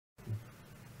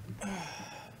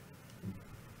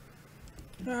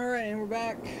Alright, and we're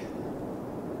back.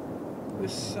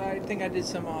 I think I did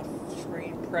some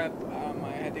off-screen prep.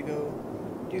 I had to go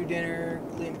do dinner,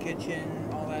 clean the kitchen,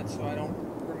 all that, so I don't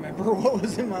remember what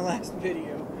was in my last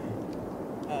video.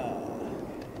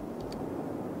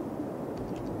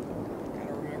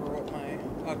 Gotta remember what my...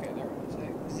 Okay, there it is.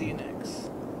 ZNX.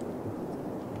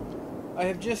 I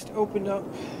have just opened up...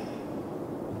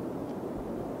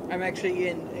 I'm actually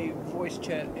in a voice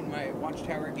chat in my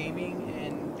Watchtower Gaming,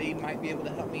 and they might be able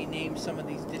to help me name some of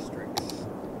these districts.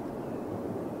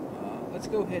 Let's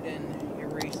go ahead and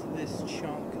erase this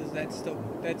chunk, because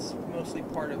that's mostly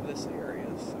part of this area.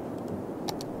 So.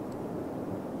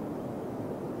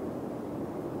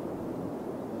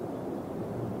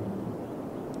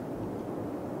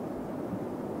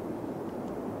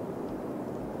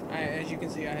 As you can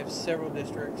see, I have several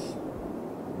districts.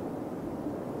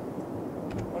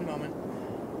 One moment.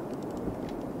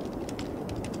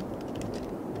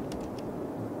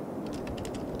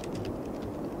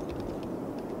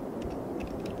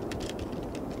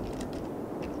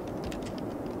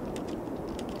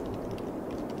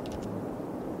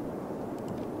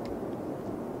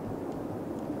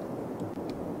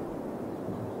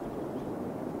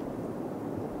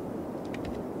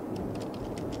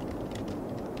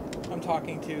 I'm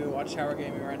talking to Watchtower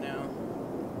Gaming right now.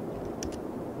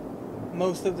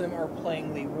 Most of them are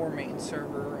playing the Warmane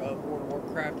server of World of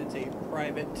Warcraft. It's a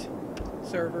private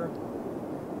server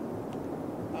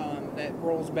that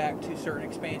rolls back to certain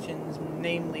expansions.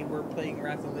 Namely, we're playing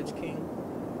Wrath of the Lich King.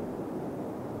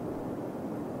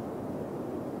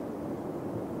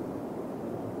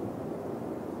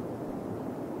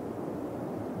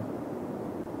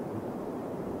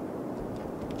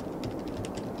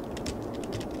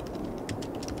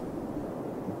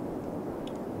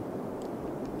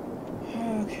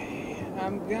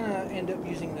 I'm gonna end up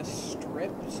using this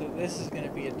strip, so this is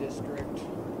gonna be a district.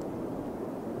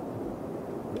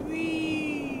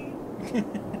 Whee!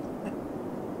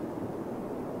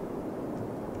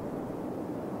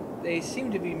 They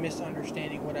seem to be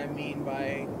misunderstanding what I mean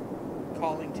by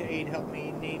calling to aid help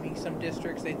me naming some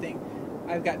districts. They think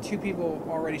I've got two people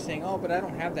already saying, "Oh, but I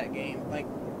don't have that game." Like,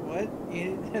 what?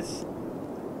 That's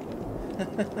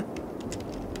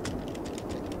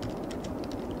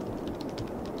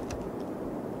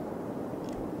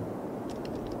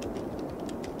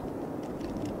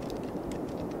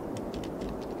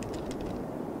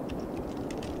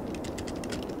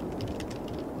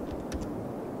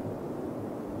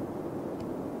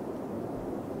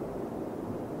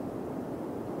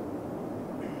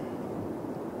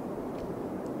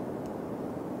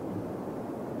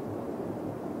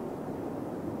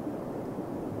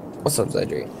What's up,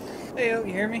 Zydrate? Hey, you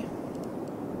hear me?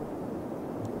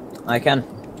 I can.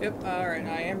 Yep, alright,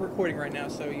 I am recording right now,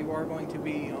 so you are going to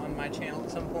be on my channel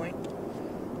at some point.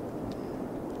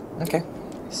 Okay.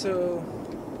 So,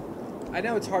 I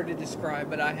know it's hard to describe,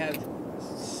 but I have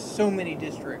so many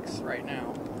districts right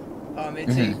now.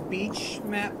 It's a beach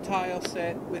map tile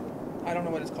set with, I don't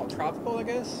know what it's called, tropical, I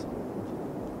guess?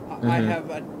 I have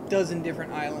a dozen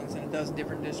different islands and a dozen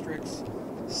different districts.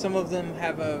 Some of them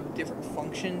have a different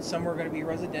function. Some are going to be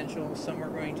residential. Some are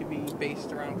going to be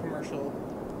based around commercial.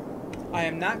 I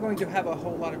am not going to have a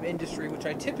whole lot of industry, which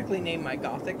I typically name my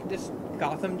Gotham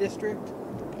district,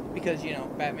 because, you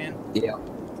know, Batman. Yeah.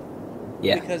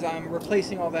 Yeah. Because I'm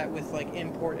replacing all that with, like,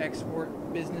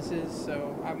 import-export businesses,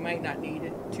 so I might not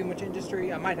need too much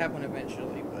industry. I might have one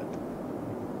eventually, but...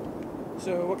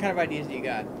 So, what kind of ideas do you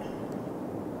got?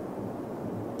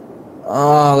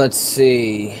 Let's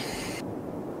see.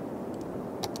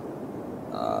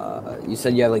 You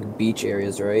said you have, like, beach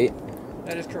areas, right?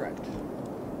 That is correct.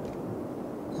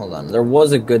 Hold on. There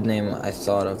was a good name I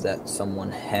thought of that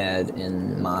someone had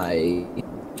in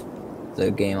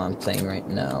the game I'm playing right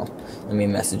now. Let me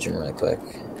message him really quick.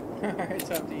 Alright,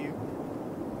 it's up to you.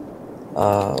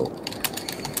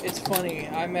 It's funny,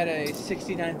 I'm at a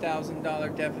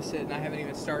 $69,000 deficit and I haven't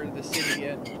even started the city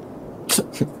yet.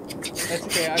 That's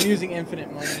okay, I'm using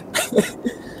infinite money.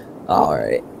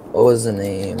 Alright. What was the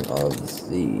name of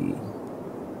the...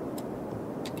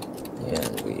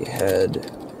 And we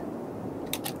had...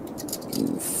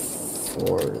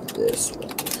 for this one.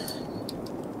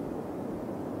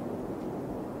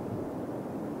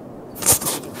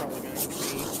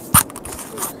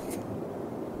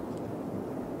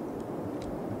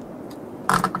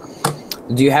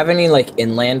 Do you have any, like,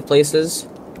 inland places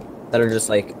that are just,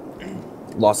 like,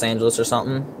 Los Angeles or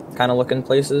something kind of looking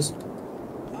places?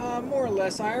 More or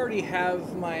less. I already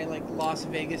have my, like, Las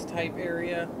Vegas type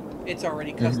area. It's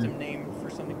already custom named for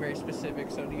something very specific,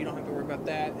 so you don't have to worry about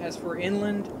that. As for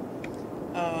inland,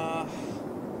 Uh,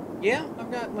 yeah,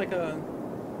 I've got like a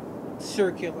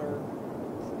circular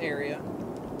area.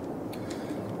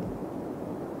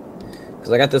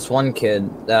 Because I got this one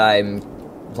kid that I'm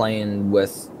playing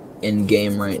with in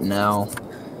game right now,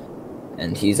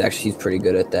 and he's pretty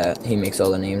good at that. He makes all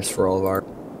the names for all of our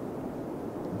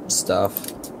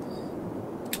stuff.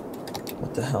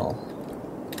 What the hell?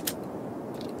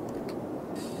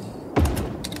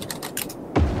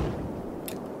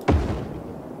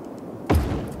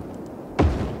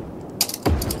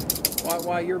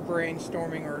 While you're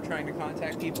brainstorming or trying to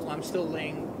contact people, I'm still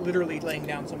literally laying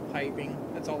down some piping.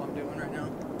 That's all I'm doing right now.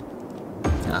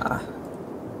 Ah.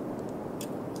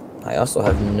 I also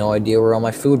have no idea where all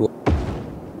my food was.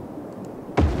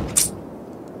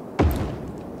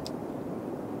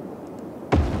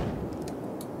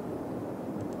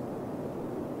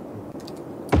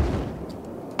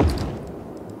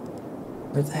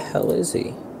 Where the hell is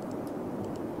he?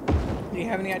 Do you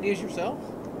have any ideas yourself?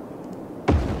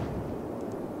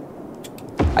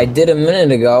 I did a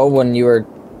minute ago when you were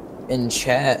in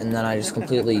chat, and then I just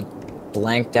completely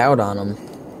blanked out on him.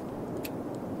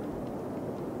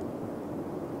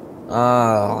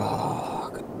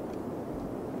 Oh.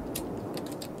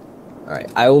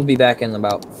 Alright, I will be back in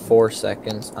about 4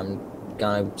 seconds. I'm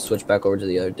gonna switch back over to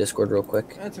the other Discord real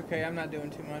quick. That's okay, I'm not doing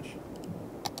too much.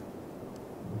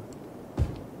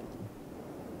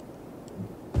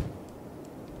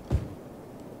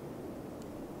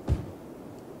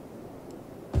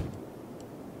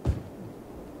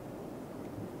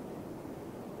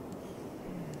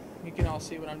 You can all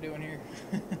see what I'm doing here.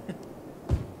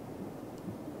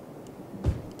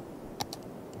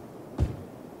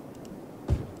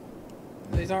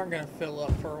 These aren't going to fill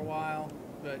up for a while,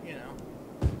 but you know.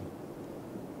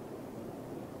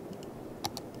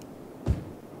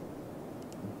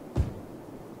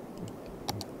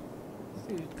 Let's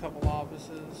do a couple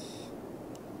offices.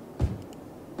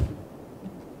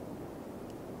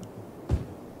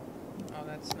 Oh,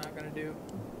 that's not going to do.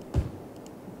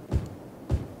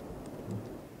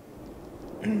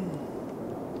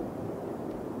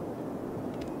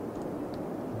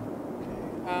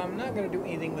 I'm not going to do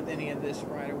anything with any of this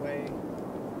right away.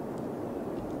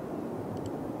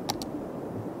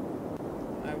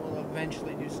 I will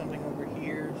eventually do something over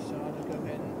here, so I'll just go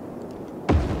ahead and...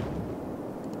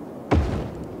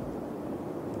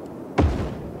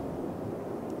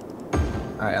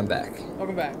 Alright, I'm back.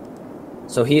 Welcome back.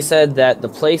 So he said that the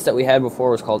place that we had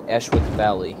before was called Eshwick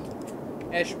Valley.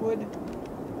 Eshwood?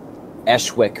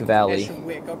 Eshwick Valley.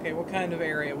 Eshwick, okay. What kind of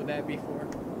area would that be for?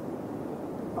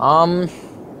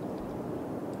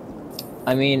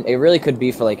 I mean, it really could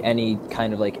be for, like, any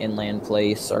kind of, like, inland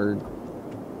place, or,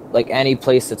 like, any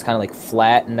place that's kind of, like,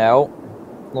 flattened out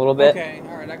a little bit. Okay,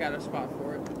 alright, I got a spot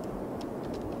for it.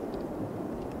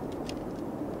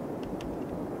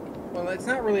 Well, it's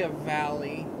not really a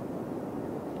valley.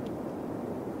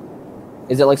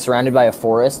 Is it, like, surrounded by a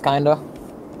forest, kinda?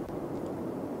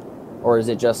 Or is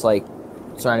it just, like,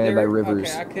 surrounded by rivers?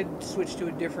 Okay, I could switch to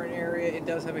a different area. It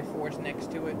does have a forest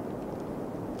next to it.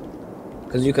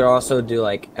 Because you could also do,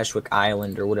 like, Eshwick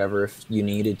Island or whatever if you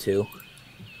needed to.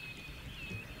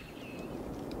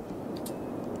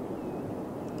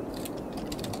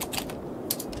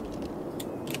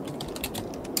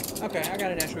 Okay, I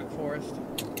got an Eshwick forest.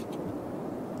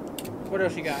 What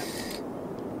else you got?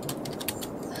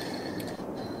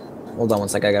 Hold on one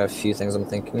sec, I got a few things I'm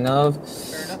thinking of.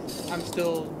 Fair enough. I'm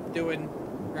still doing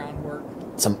groundwork.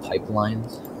 Some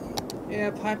pipelines. Yeah,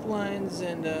 pipelines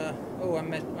and, oh,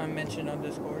 I mentioned on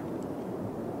Discord.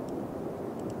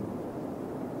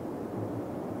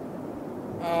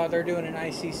 They're doing an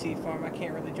ICC farm. I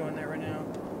can't really join that right now.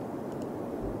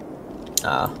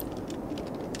 Ah.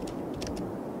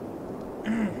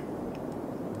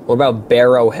 What about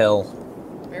Barrow Hill?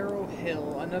 Barrow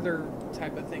Hill, another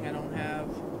type of thing I don't have.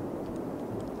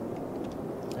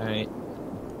 Alright.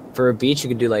 For a beach, you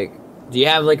could do, like... Do you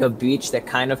have, like, a beach that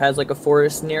kind of has, like, a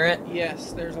forest near it?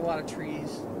 Yes, there's a lot of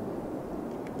trees.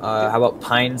 How about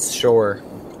Pines Shore?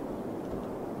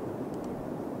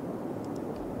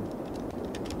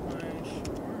 Pine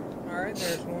Shore. Alright,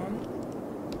 there's one.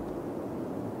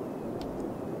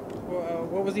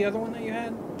 What was the other one that you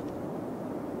had?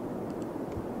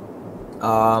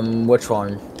 Which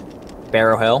one?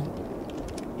 Barrow Hill?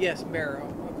 Yes,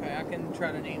 Barrow. Okay, I can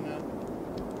try to name that.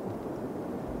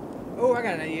 Oh, I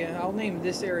got an idea. I'll name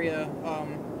this area,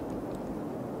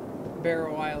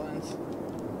 Barrow Islands.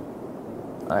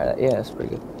 Alright, yeah, that's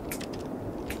pretty good.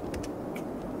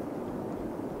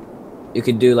 You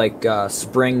could do, like,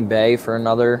 Spring Bay for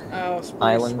another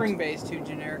island. Spring Bay's too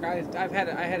generic. I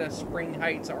had a Spring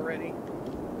Heights already.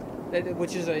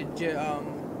 which is an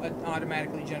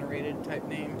automatically generated type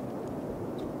name.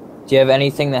 Do you have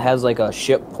anything that has like a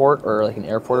ship port or like an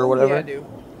airport or whatever? Yeah, I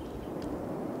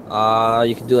do.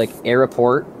 You could do like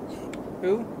airport.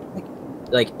 Who?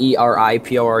 Like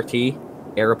ERIPORT,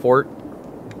 airport.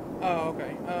 Oh,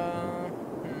 okay.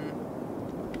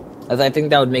 As I think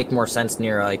that would make more sense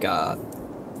near like a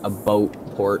boat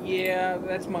port. Yeah,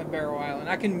 that's my Barrow Island.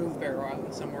 I can move Barrow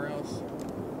Island somewhere else.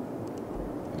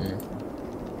 Mm.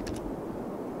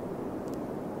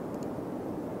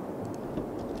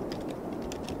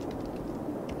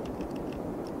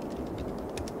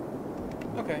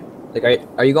 Okay. Like,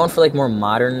 are you going for like more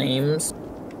modern names?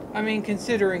 I mean,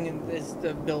 considering this,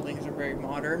 the buildings are very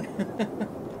modern.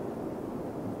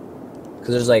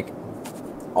 Because there's like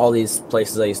all these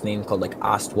places I used to name called like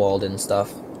Ostwald and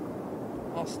stuff.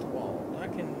 Ostwald. I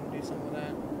can do some of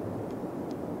that.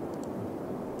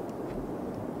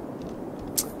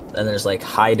 Then there's like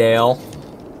Highdale.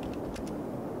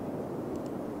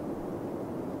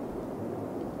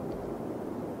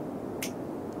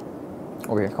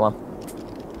 Over here, come on.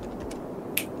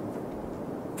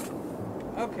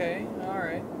 Okay,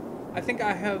 alright. I think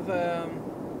I have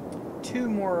 2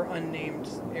 more unnamed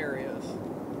areas.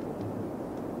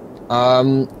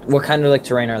 What kind of like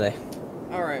terrain are they?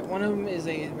 Alright, one of them is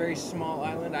a very small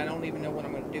island. I don't even know what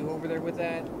I'm going to do over there with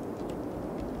that.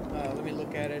 Let me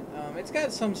look at it. It's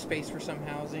got some space for some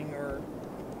housing, or...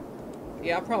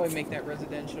 Yeah, I'll probably make that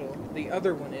residential. The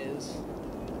other one is...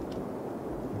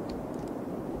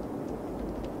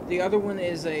 The other one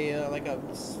is a like a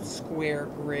square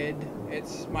grid.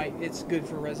 It's good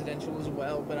for residential as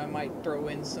well, but I might throw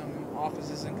in some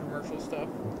offices and commercial stuff.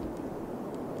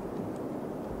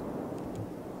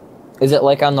 Is it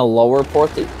like on the lower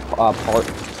part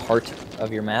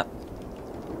of your map?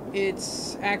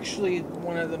 It's actually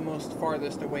one of the most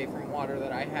farthest away from water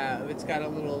that I have. It's got a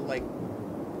little like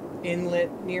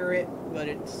inlet near it, but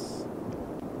it's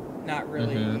not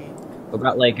really. What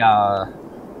about like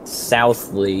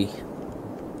Southly?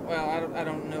 Well, I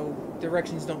don't know.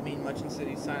 Directions don't mean much in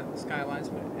city skylines,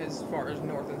 but as far as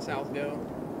north and south go.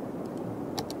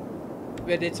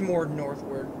 But it's more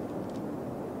northward.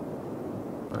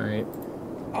 Alright.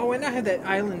 Oh, and I have that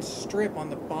island strip on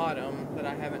the bottom that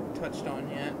I haven't touched on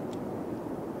yet.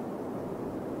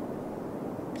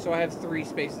 So I have 3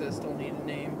 spaces that still need a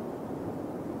name.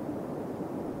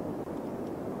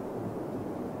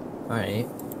 Alright.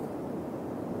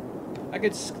 I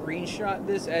could screenshot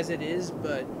this as it is,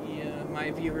 but yeah,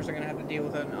 my viewers are going to have to deal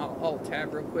with an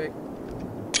alt-tab real quick.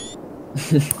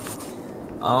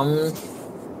 Well,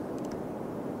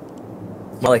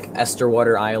 like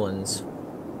Esterwater Islands.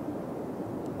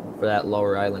 For that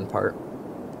lower island part.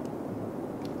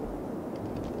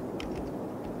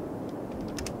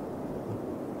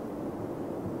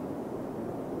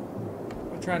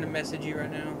 I'm trying to message you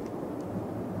right now.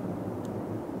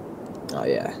 Oh,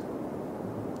 yeah.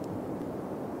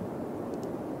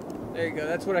 There you go.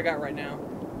 That's what I got right now.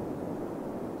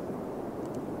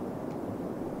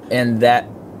 And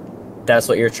that's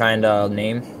what you're trying to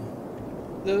name?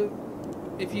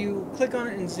 If you click on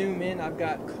it and zoom in, I've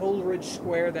got Coleridge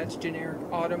Square, that's generic.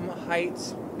 Autumn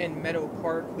Heights and Meadow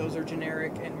Park, those are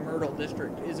generic. And Myrtle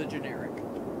District is a generic.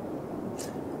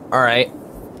 Alright.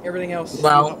 Everything else you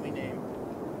Well, help me name.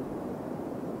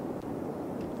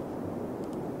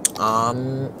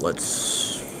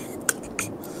 Let's...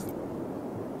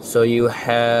 So you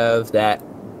have that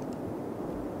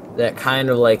kind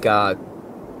of like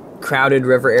crowded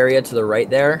river area to the right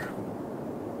there,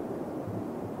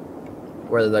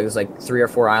 where there's like 3 or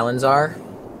 4 islands are.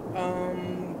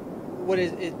 What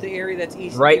is it? The area that's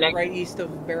east, right east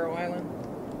of Barrow Island?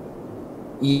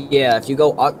 Yeah, if you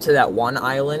go up to that one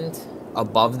island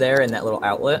above there in that little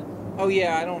outlet. Oh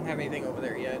yeah, I don't have anything over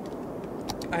there yet.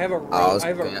 I have a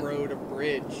road. A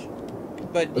bridge.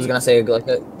 But I was gonna say like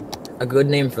a good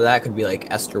name for that could be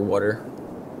like Esterwater.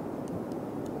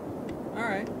 All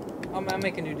right, I'll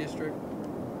make a new district.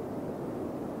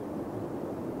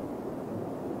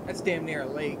 That's damn near a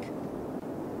lake.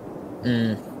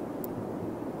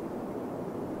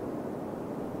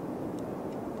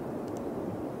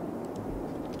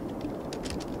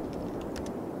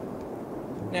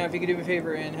 Now, if you could do me a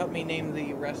favor and help me name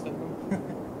the rest of them.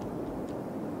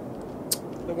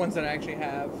 The ones that I actually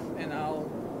have, and I'll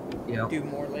do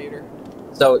more later.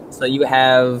 So you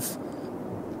have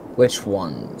which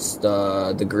ones?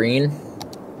 The green?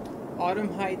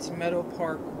 Autumn Heights, Meadow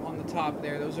Park on the top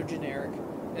there, those are generic.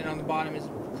 And on the bottom is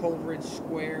Coleridge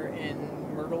Square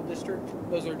and Myrtle District.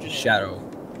 Those are generic.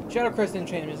 Shadowcrest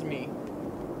Enchantment is me.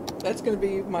 That's going to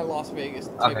be my Las Vegas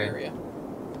type area.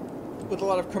 With a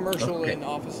lot of commercial and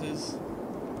offices.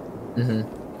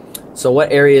 So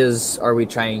what areas are we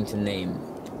trying to name?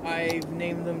 I've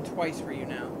named them twice for you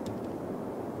now.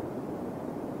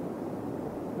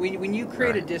 When you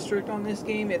create a district on this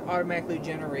game, it automatically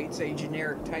generates a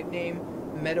generic type name.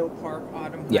 Meadow Park,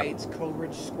 Autumn Heights,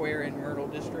 Coleridge Square, and Myrtle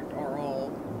District are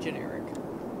all generic.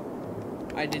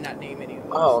 I did not name any of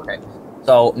those. Oh, okay.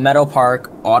 So Meadow Park,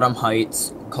 Autumn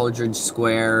Heights, Coleridge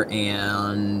Square,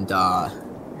 and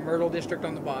Myrtle District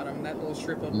on the bottom. That little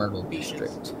strip of Myrtle beaches.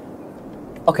 District.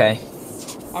 Okay.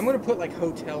 I'm gonna put like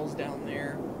hotels down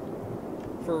there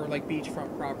for like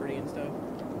beachfront property and stuff.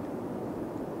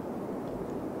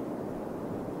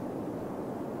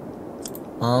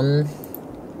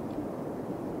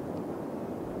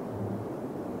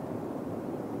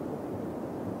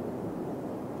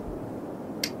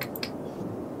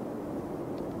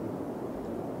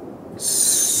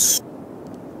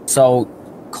 So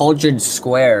Coleridge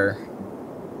Square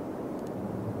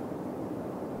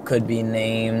could be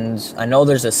named. I know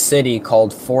there's a city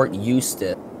called Fort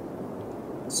Eustis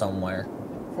somewhere.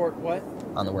 Fort what?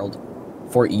 On the world.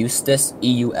 Fort Eustis,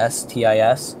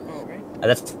 Eustis. Oh, okay.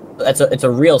 It's a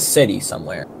real city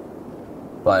somewhere.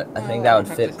 But I think that would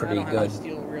fit pretty good. I don't have to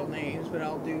steal real names, but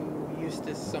I'll do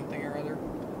Eustis something or other.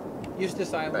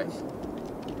 Eustis Islands.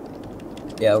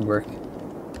 Right. Yeah, it would work.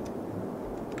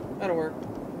 That'll work.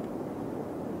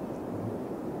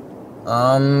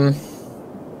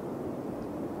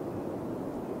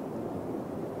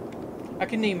 I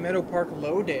can name Meadow Park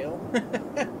Lowdale.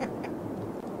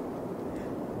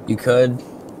 You could.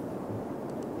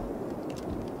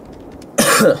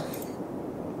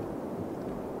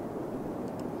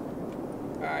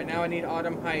 Alright, now I need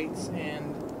Autumn Heights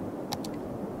and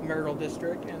Myrtle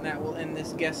District, and that will end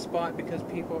this guest spot because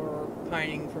people are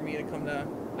pining for me to come to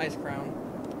Ice Crown.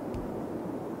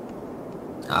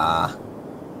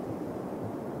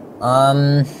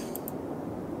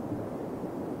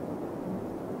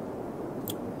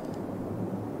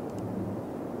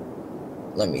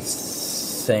 Let me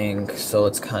think. So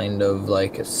it's kind of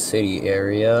like a city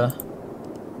area.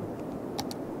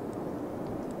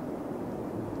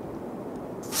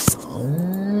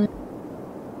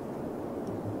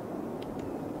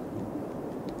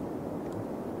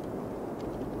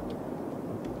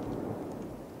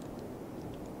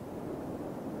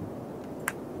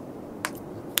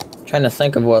 Trying to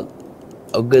think of what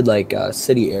a good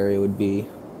city area would be.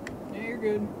 Yeah, you're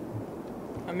good.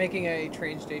 I'm making a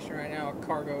train station right now, a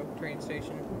cargo train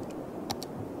station.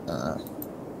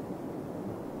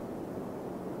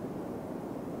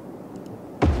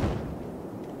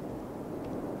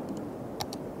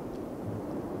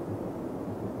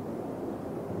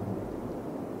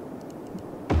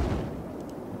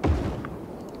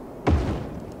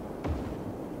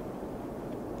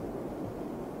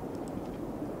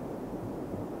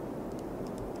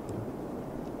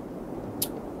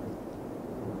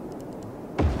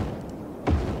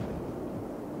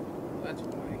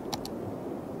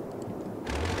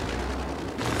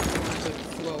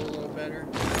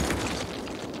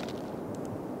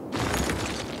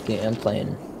 Yeah, I'm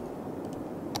playing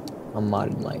a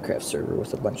modded Minecraft server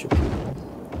with a bunch of people.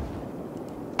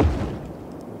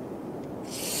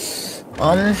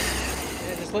 Yeah,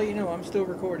 just let you know, I'm still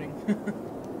recording.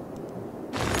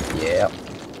 Yeah.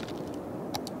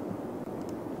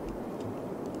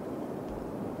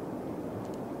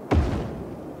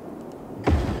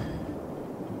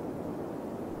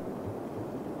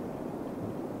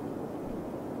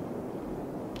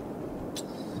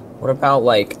 What about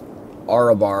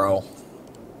Arabaro?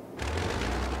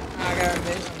 I gotta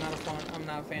admit, I'm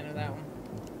not a fan of that one.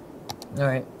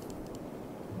 Alright.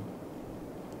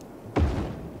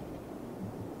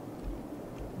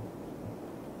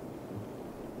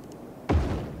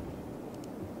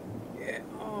 Yeah.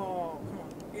 Oh, come on.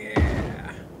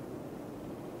 Yeah.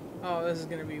 Oh, this is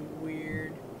gonna be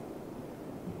weird.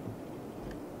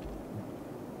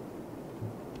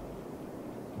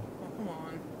 Oh, come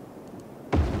on.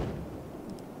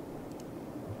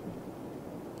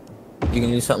 You can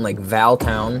do something like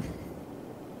Valtown.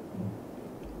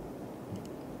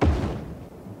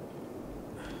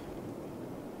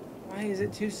 Why is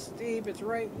it too steep? It's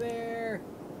right there.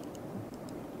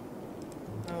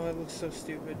 Oh, it looks so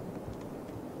stupid.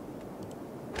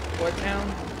 What town?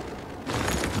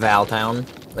 Valtown.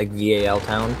 Like VAL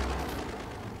town.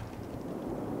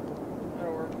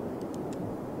 That'll work.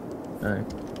 Alright.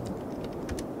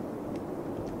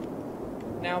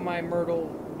 Now my Myrtle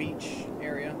Beach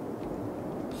area.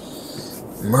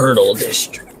 Myrtle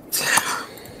District.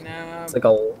 Now It's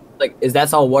is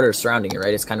that's all water surrounding it,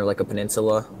 right? It's kind of like a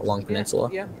peninsula, a long peninsula.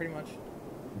 Yeah, pretty much.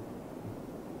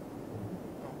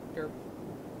 Oh, derp.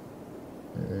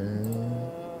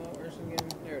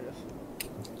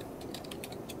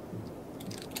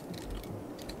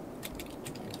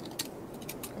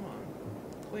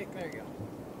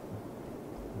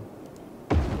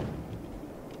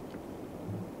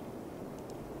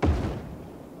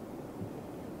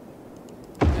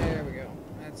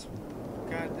 That's...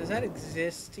 God, does that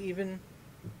exist even?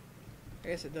 I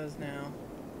guess it does now.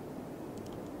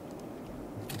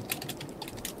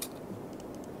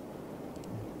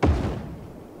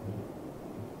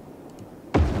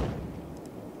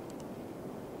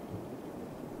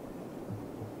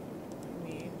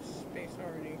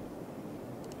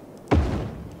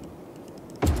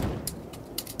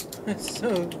 It's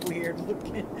so weird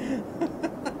looking.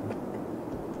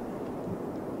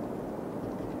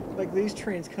 Like these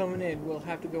trains coming in will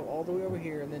have to go all the way over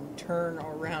here and then turn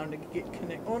around to get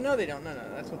connected. Oh no, they don't. No,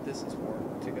 that's what this is for,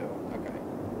 to go. Okay,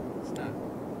 it's not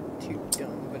too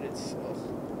dumb, but it's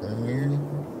weird.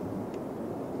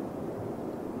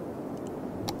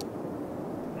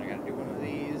 I gotta do one of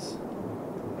these.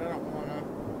 But I don't wanna.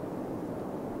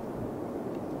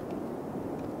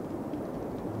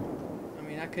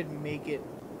 I could make it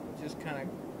just kind of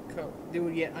do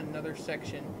yet another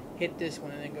section, hit this one,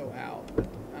 and then go out. But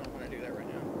I don't want to do that right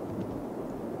now.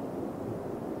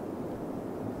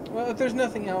 Well, if there's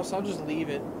nothing else, I'll just leave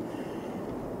it.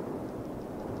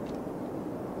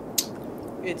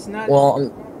 It's not... Well,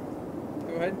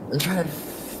 go ahead. I'm trying to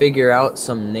figure out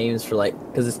some names for, like...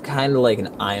 Because it's kind of like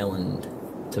an island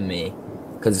to me.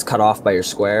 Because it's cut off by your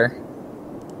square.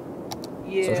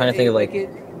 Yeah, so I'm trying to think of, like...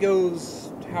 It goes...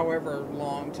 however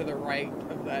long to the right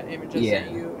of that image I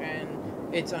sent you, and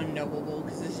it's unknowable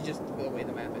because this is just the way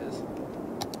the map is.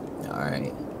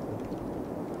 Alright.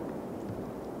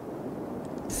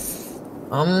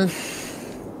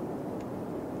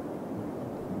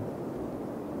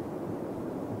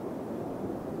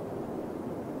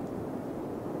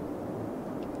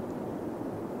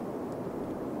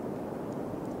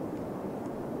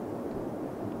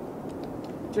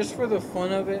 Just for the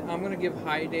fun of it, I'm going to give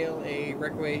Highdale a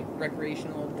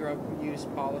recreational drug use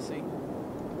policy.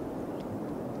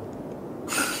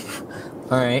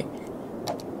 Alright.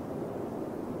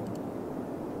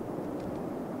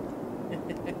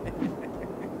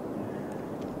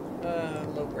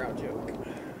 Lowbrow joke.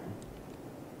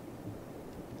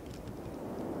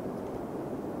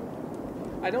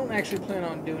 I don't actually plan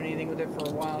on doing anything with it for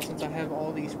a while since I have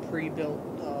all these pre-built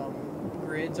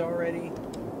grids already.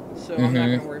 So I'm not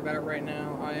going to worry about it right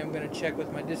now. I am going to check with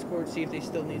my Discord, see if they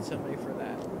still need somebody for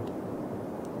that.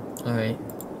 Alright.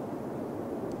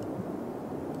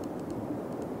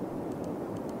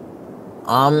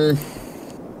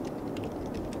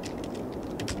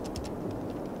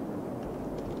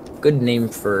 Good name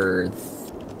for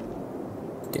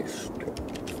district.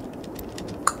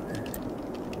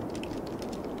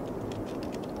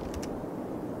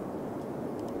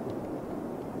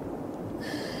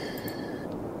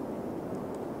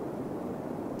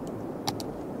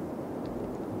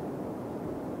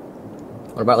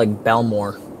 What about, like,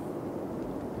 Belmore?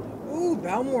 Ooh,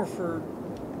 Belmore for,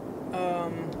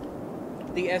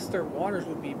 the Esther Waters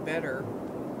would be better.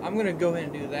 I'm gonna go ahead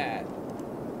and do that.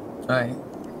 Alright.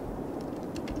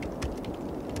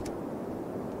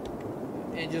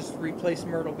 And just replace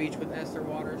Myrtle Beach with Esther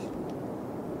Waters.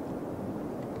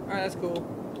 Alright, that's cool.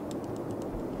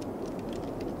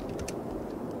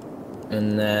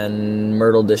 And then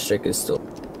Myrtle District is still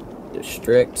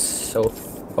district so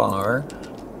far.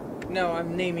 No,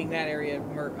 I'm naming that area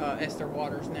Esther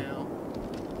Waters now.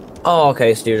 Oh,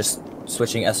 okay, so you're just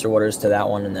switching Esther Waters to that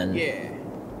one and then... Yeah.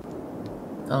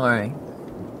 Alright.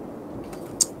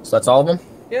 So that's all of them?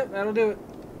 Yep, that'll do it.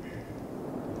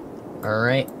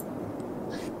 Alright.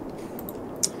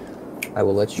 I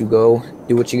will let you go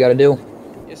do what you gotta do.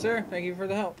 Yes, sir. Thank you for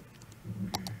the help.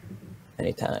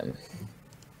 Anytime.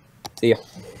 See ya.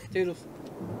 Toodles.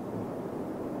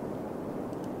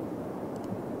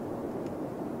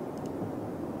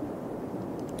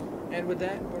 And with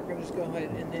that, we're going to just go ahead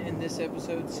and end this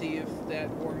episode, see if that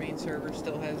War main server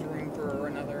still has room for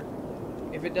another.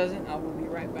 If it doesn't, I will be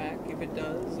right back. If it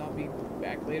does, I'll be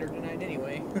back later tonight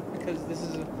anyway, because this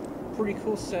is a pretty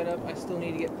cool setup. I still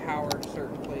need to get power to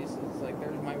certain places. Like,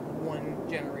 there's my one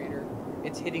generator.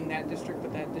 It's hitting that district,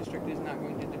 but that district is not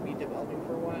going to be developing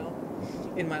for a while.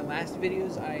 In my last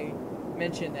videos, I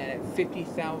mentioned that at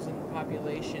 50,000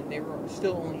 population, they were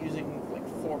still only using like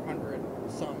 400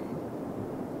 some,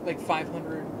 like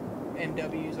 500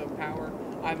 MWs of power.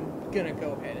 I'm gonna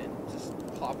go ahead and just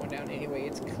plop one down anyway.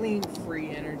 It's clean,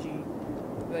 free energy.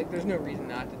 Like, there's no reason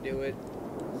not to do it.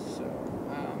 So,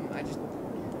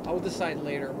 I will decide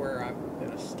later where I'm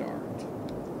gonna start.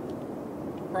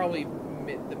 Probably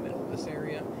the middle of this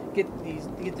area. Get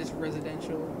this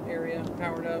residential area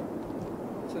powered up.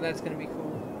 So that's gonna be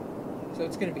cool. So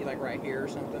it's gonna be like right here or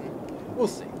something. We'll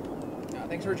see.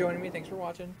 Thanks for joining me. Thanks for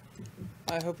watching.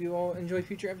 I hope you all enjoy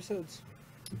future episodes.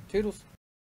 Toodles.